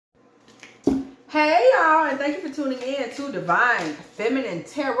Hey y'all, and thank you for tuning in to Divine Feminine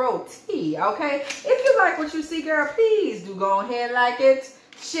Tarot Tea, okay? If you like what you see, girl, please do go ahead and like it,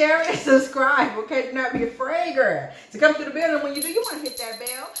 share it, subscribe, okay? Do not be afraid, girl, to come through the building. When you do, you want to hit that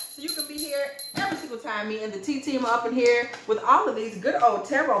bell so you can be here every single time me and the Tea Team are up in here with all of these good old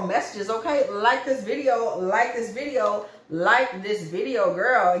tarot messages, okay? Like this video, like this video, like this video,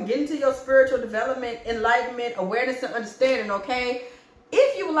 girl, and get into your spiritual development, enlightenment, awareness, and understanding, okay?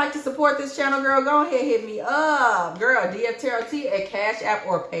 If you would like to support this channel, girl, go ahead, hit me up. Girl, dftarottea at Cash App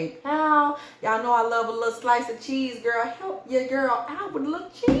or PayPal. Y'all know I love a little slice of cheese, girl. Help your girl out with a little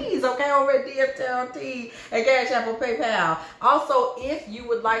cheese, okay, over at dftarottea at Cash App or PayPal. Also, if you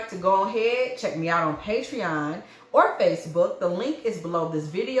would like to go ahead, check me out on Patreon or Facebook. The link is below this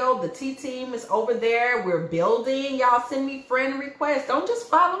video. The Tea Team is over there. We're building. Y'all send me friend requests. Don't just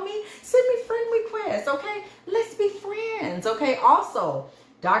follow me. Send me friend requests, okay? Let's be friends, okay? Also,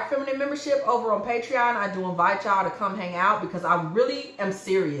 Dark Feminine membership over on Patreon. I do invite y'all to come hang out because I really am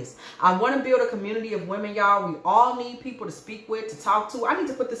serious. I want to build a community of women, y'all. We all need people to speak with, to talk to. I need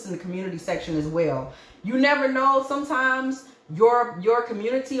to put this in the community section as well. You never know. Sometimes your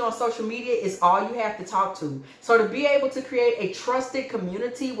community on social media is all you have to talk to. So to be able to create a trusted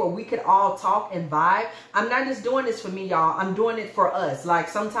community where we could all talk and vibe, I'm not just doing this for me, y'all. I'm doing it for us. Like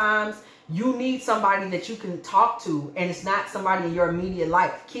sometimes you need somebody that you can talk to, and it's not somebody in your immediate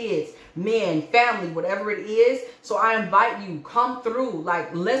life, kids, men, family, whatever it is. So I invite you, come through.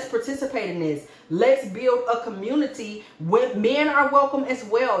 Like, let's participate in this. Let's build a community where men are welcome as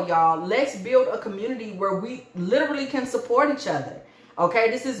well, y'all. Let's build a community where we literally can support each other. Okay,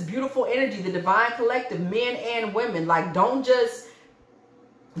 this is beautiful energy, the divine collective, men and women. Like, don't just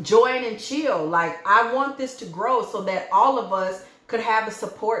join and chill. Like, I want this to grow so that all of us could have a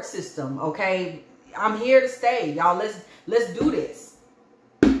support system, okay? I'm here to stay, y'all. Let's do this.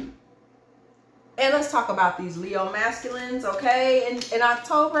 And let's talk about these Leo masculines, okay? In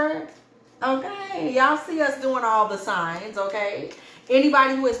October, okay? Y'all see us doing all the signs, okay?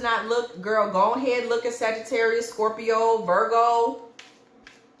 Anybody who has not looked, girl, go ahead, look at Sagittarius, Scorpio, Virgo,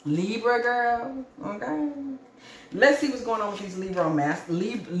 Libra, girl, okay? Let's see what's going on with these Libra,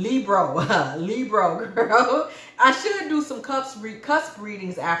 girl. I should do some cusp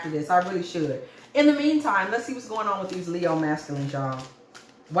readings after this. I really should. In the meantime, let's see what's going on with these Leo masculines, y'all.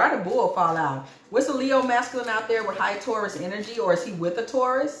 Why the bull fall out? What's a Leo masculine out there with high Taurus energy, or is he with a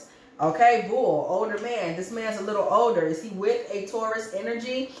Taurus? Okay, bull, older man. This man's a little older. Is he with a Taurus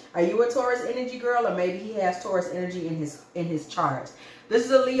energy? Are you a Taurus energy girl, or maybe he has Taurus energy in his charts? This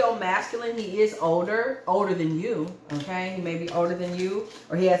is a Leo masculine. He is older than you, okay? He may be older than you,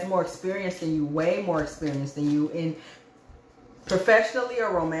 or he has more experience than you, way more experience than you, in professionally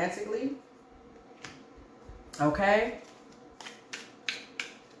or romantically, okay?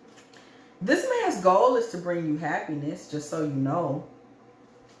 This man's goal is to bring you happiness, just so you know,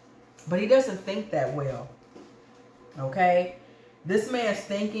 but he doesn't think that well, okay? This man's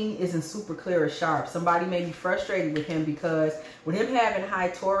thinking isn't super clear or sharp. Somebody may be frustrated with him because with him having high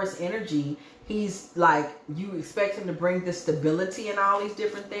Taurus energy, he's like, you expect him to bring this stability and all these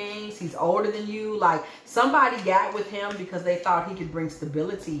different things. He's older than you. Like, somebody got with him because they thought he could bring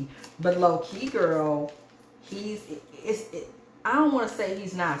stability. But low-key, girl, I don't want to say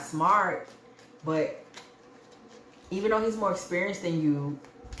he's not smart, but even though he's more experienced than you,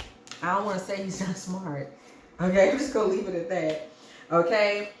 I don't want to say he's not smart. Okay, I'm just going to leave it at that.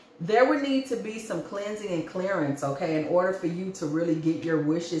 Okay, there would need to be some cleansing and clearance, okay, in order for you to really get your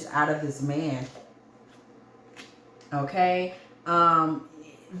wishes out of this man. Okay,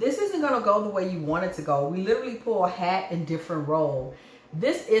 this isn't going to go the way you want it to go. We literally pull a hat in different role.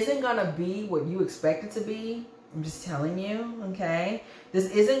 This isn't going to be what you expect it to be. I'm just telling you, okay?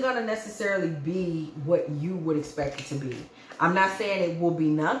 This isn't going to necessarily be what you would expect it to be. I'm not saying it will be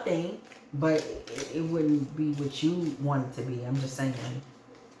nothing, but it wouldn't be what you want it to be. I'm just saying.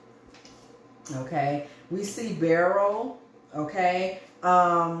 Okay. We see barrel. Okay.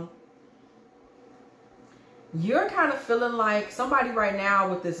 You're kind of feeling like somebody right now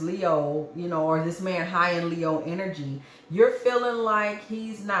with this Leo, you know, or this man high in Leo energy. You're feeling like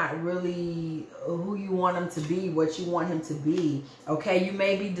he's not really who you want him to be, what you want him to be. Okay. You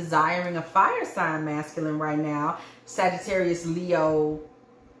may be desiring a fire sign masculine right now. Sagittarius, Leo,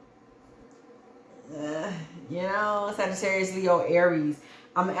 you know, Sagittarius, Leo, Aries.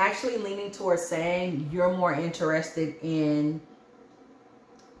 I'm actually leaning towards saying you're more interested in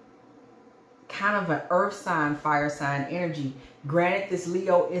kind of an earth sign, fire sign energy. Granted, this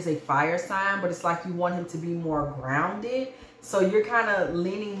Leo is a fire sign, but it's like you want him to be more grounded. So you're kind of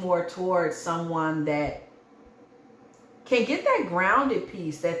leaning more towards someone that can get that grounded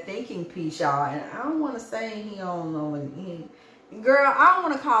piece, that thinking piece, y'all. And I don't want to say he don't know. Girl, I don't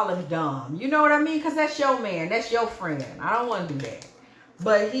want to call him dumb. You know what I mean? Because that's your man. That's your friend. I don't want to do that.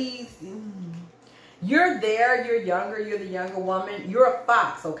 But you're there. You're younger. You're the younger woman. You're a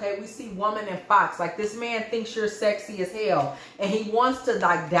fox, okay? We see woman and fox. Like, this man thinks you're sexy as hell. And he wants to,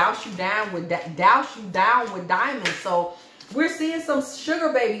 like, douse you down with diamonds. So we're seeing some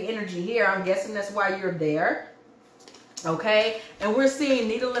sugar baby energy here. I'm guessing that's why you're there. Okay, and we're seeing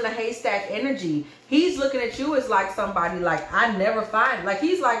needle in a haystack energy. He's looking at you as like somebody like, I never find, like,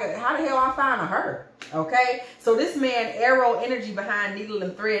 he's like, how the hell I find her? Okay, so this man, arrow energy behind needle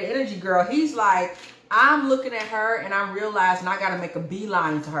and thread energy, girl, he's like, I'm looking at her and I'm realizing I got to make a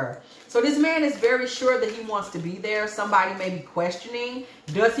beeline to her. So this man is very sure that he wants to be there. Somebody may be questioning,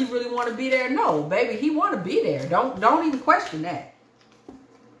 does he really want to be there? No, baby, he want to be there. Don't even question that.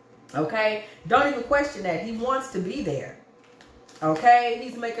 Okay, don't even question that. He wants to be there. Okay,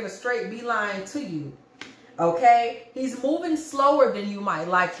 he's making a straight beeline to you. Okay, he's moving slower than you might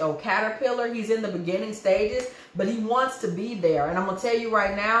like, though. Caterpillar, he's in the beginning stages, but he wants to be there. And I'm gonna tell you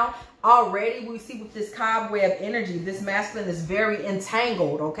right now, already we see with this cobweb energy, this masculine is very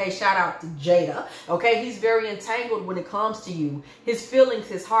entangled. Okay, shout out to Jada. Okay, he's very entangled when it comes to you. His feelings,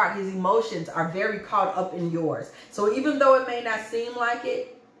 his heart, his emotions are very caught up in yours. So even though it may not seem like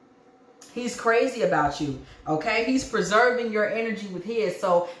it, he's crazy about you, okay? He's preserving your energy with his.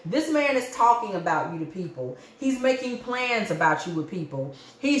 So this man is talking about you to people. He's making plans about you with people.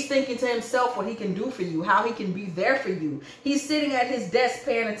 He's thinking to himself what he can do for you, how he can be there for you. He's sitting at his desk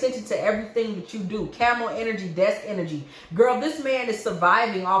paying attention to everything that you do. Camel energy, desk energy. Girl, this man is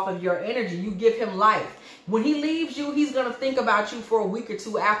surviving off of your energy. You give him life. When he leaves you, he's going to think about you for a week or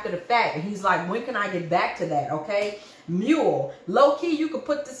two after the fact. And he's like, when can I get back to that, okay? Mule. Low-key, you could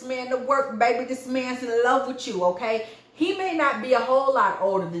put this man to work, baby. This man's in love with you, okay? He may not be a whole lot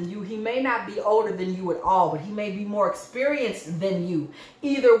older than you. He may not be older than you at all, but he may be more experienced than you.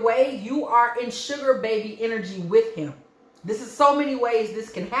 Either way, you are in sugar baby energy with him. This is so many ways this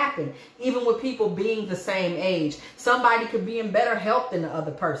can happen, even with people being the same age. Somebody could be in better health than the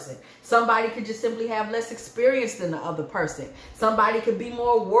other person. Somebody could just simply have less experience than the other person. Somebody could be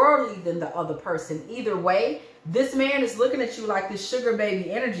more worldly than the other person. Either way, this man is looking at you like this sugar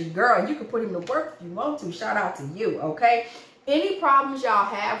baby energy. Girl, you can put him to work if you want to. Shout out to you, okay? Any problems y'all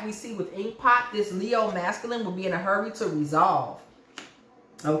have, we see with ink pot, this Leo masculine will be in a hurry to resolve,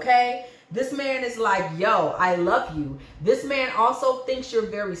 okay? This man is like, yo, I love you. This man also thinks you're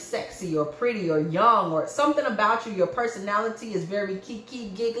very sexy or pretty or young or something about you. Your personality is very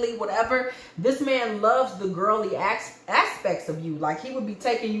kiki, giggly, whatever. This man loves the girly aspects of you. Like, he would be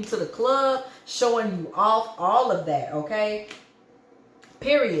taking you to the club, showing you off, all of that, okay?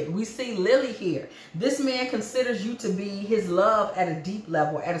 Period. We see Lily here. This man considers you to be his love at a deep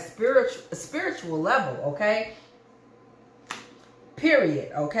level, at a spiritual level, okay?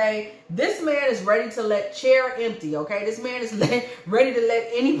 Period, okay? This man is ready to let chair empty, okay? This man is ready to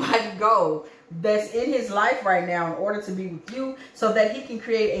let anybody go that's in his life right now in order to be with you so that he can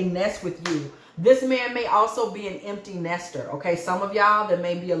create a nest with you. This man may also be an empty nester, okay? Some of y'all that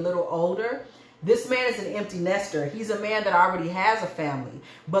may be a little older, this man is an empty nester. He's a man that already has a family,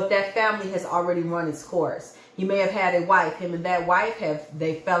 but that family has already run its course. He may have had a wife. Him and that wife,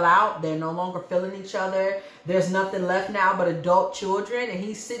 they fell out. They're no longer feeling each other. There's nothing left now but adult children. And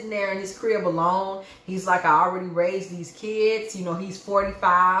he's sitting there in his crib alone. He's like, I already raised these kids. You know, he's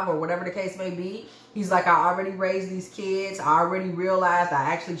 45 or whatever the case may be. He's like, I already raised these kids. I already realized I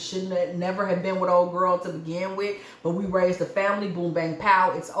actually never have been with old girl to begin with. But we raised a family. Boom, bang,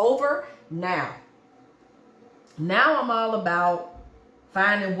 pow. It's over now. Now I'm all about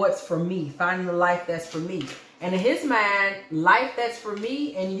finding what's for me, finding the life that's for me. And in his mind, life that's for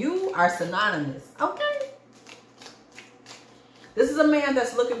me and you are synonymous, okay? This is a man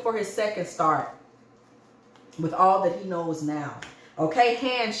that's looking for his second start with all that he knows now, okay?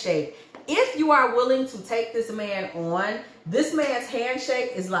 Handshake. If you are willing to take this man on, this man's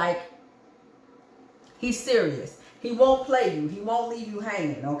handshake is like, he's serious. He won't play you. He won't leave you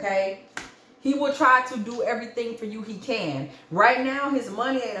hanging, okay? He will try to do everything for you he can. Right now, his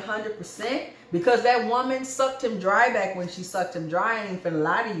money ain't 100% because that woman sucked him dry back when she sucked him dry. I ain't finna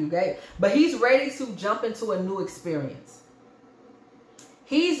lie to you, guys. But he's ready to jump into a new experience.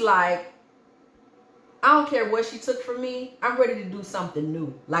 He's like, I don't care what she took from me. I'm ready to do something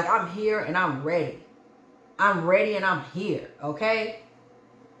new. Like, I'm here and I'm ready. I'm ready and I'm here, okay?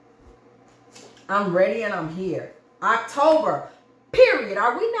 I'm ready and I'm here. October. Period.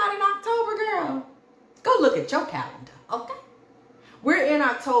 Are we not in October, girl? Go look at your calendar, okay? We're in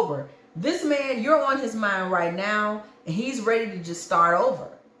October. This man, you're on his mind right now, and he's ready to just start over.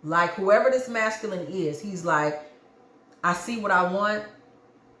 Like, whoever this masculine is, he's like, I see what I want.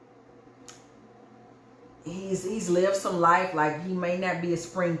 He's lived some life. Like, he may not be a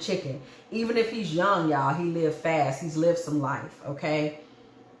spring chicken. Even if he's young, y'all, he lived fast. He's lived some life, okay?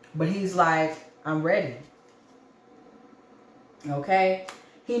 But he's like, I'm ready. Okay?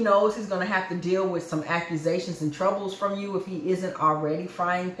 He knows he's going to have to deal with some accusations and troubles from you if he isn't already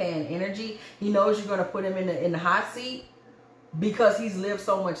frying pan energy. He knows you're going to put him in the hot seat because he's lived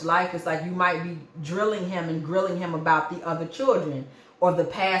so much life. It's like you might be drilling him and grilling him about the other children or the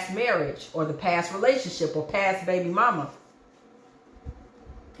past marriage or the past relationship or past baby mama.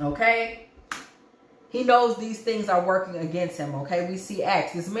 Okay? He knows these things are working against him. Okay? We see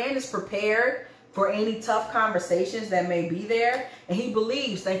X. This man is prepared for any tough conversations that may be there. And he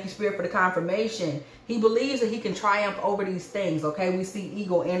believes, thank you, Spirit, for the confirmation. He believes that he can triumph over these things, okay? We see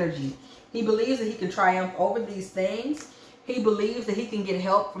ego energy. He believes that he can triumph over these things. He believes that he can get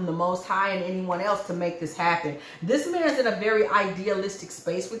help from the Most High and anyone else to make this happen. This man's in a very idealistic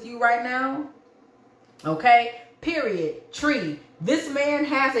space with you right now, okay? Period. Tree. This man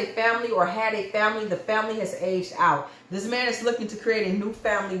has a family or had a family. The family has aged out. This man is looking to create a new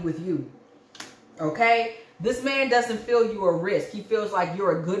family with you. Okay, this man doesn't feel you a risk. He feels like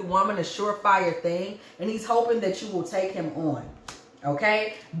you're a good woman, a surefire thing, and he's hoping that you will take him on.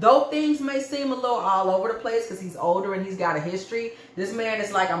 Okay, though things may seem a little all over the place because he's older and he's got a history, this man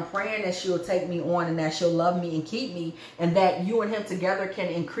is like, I'm praying that she'll take me on and that she'll love me and keep me, and that you and him together can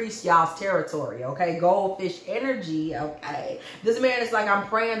increase y'all's territory. Okay, goldfish energy. Okay, this man is like, I'm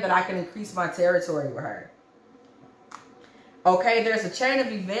praying that I can increase my territory with her. Okay, there's a chain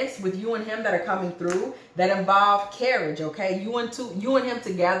of events with you and him that are coming through that involve carriage, okay? You and him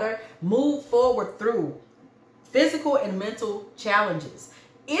together move forward through physical and mental challenges.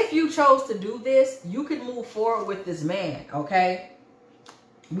 If you chose to do this, you can move forward with this man, okay?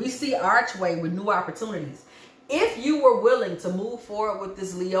 We see archway with new opportunities. If you were willing to move forward with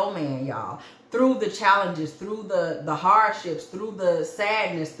this Leo man, y'all, through the challenges, through the hardships, through the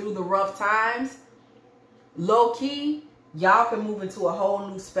sadness, through the rough times, low-key, y'all can move into a whole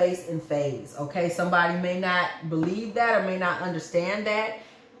new space and phase, okay? Somebody may not believe that or may not understand that.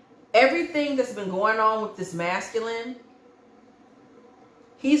 Everything that's been going on with this masculine,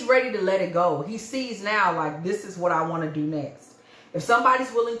 he's ready to let it go. He sees now, like, this is what I want to do next. If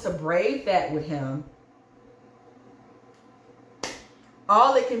somebody's willing to brave that with him,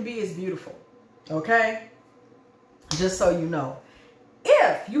 all it can be is beautiful, okay? Just so you know.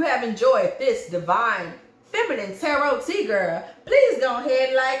 If you have enjoyed this divine feminine tarot tea, girl, please go ahead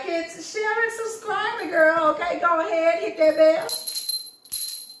and like it, share it, subscribe it, girl. Okay, go ahead, hit that bell.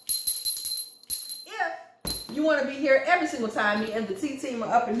 If you want to be here every single time me and the T team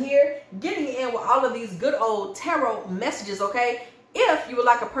are up in here, getting in with all of these good old tarot messages, okay? If you would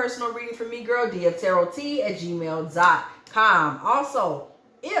like a personal reading from me, girl, dftarottea@gmail.com. Also,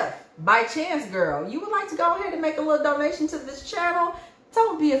 if by chance, girl, you would like to go ahead and make a little donation to this channel,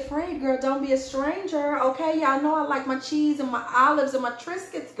 don't be afraid, girl. Don't be a stranger, okay? Y'all know I like my cheese and my olives and my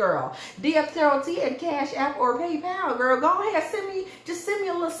Triscuits, girl. dftarottea and Cash App or PayPal, girl. Go ahead, send me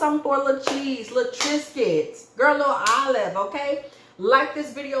a little something for a little cheese, little Triscuits, girl, little olive, okay? Like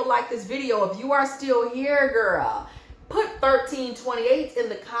this video, like this video. If you are still here, girl, put 1328 in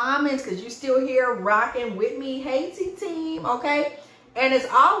the comments because you still here rocking with me. Hey, T-Team, okay? And as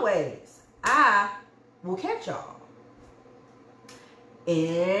always, I will catch y'all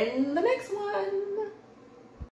in the next one.